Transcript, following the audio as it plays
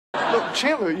Look,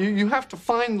 Chandler, you have to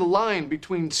find the line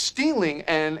between stealing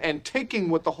and taking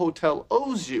what the hotel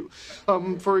owes you.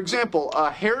 For example,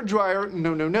 a hair dryer,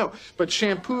 no. But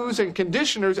shampoos and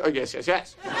conditioners, oh, yes.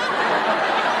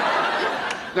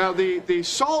 Now, the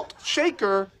salt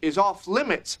shaker is off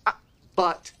limits,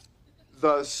 but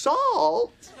the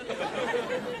salt...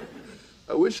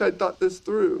 I wish I'd thought this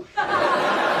through.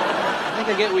 I think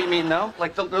I get what you mean, though.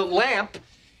 Like, the lamp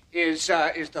is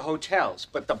the hotel's,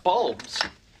 but the bulbs...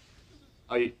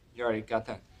 Oh, you already got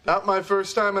that? Not my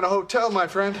first time in a hotel, my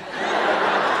friend.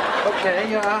 Okay,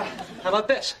 how about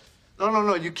this?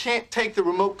 No, you can't take the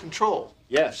remote control.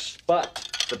 Yes,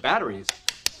 but the batteries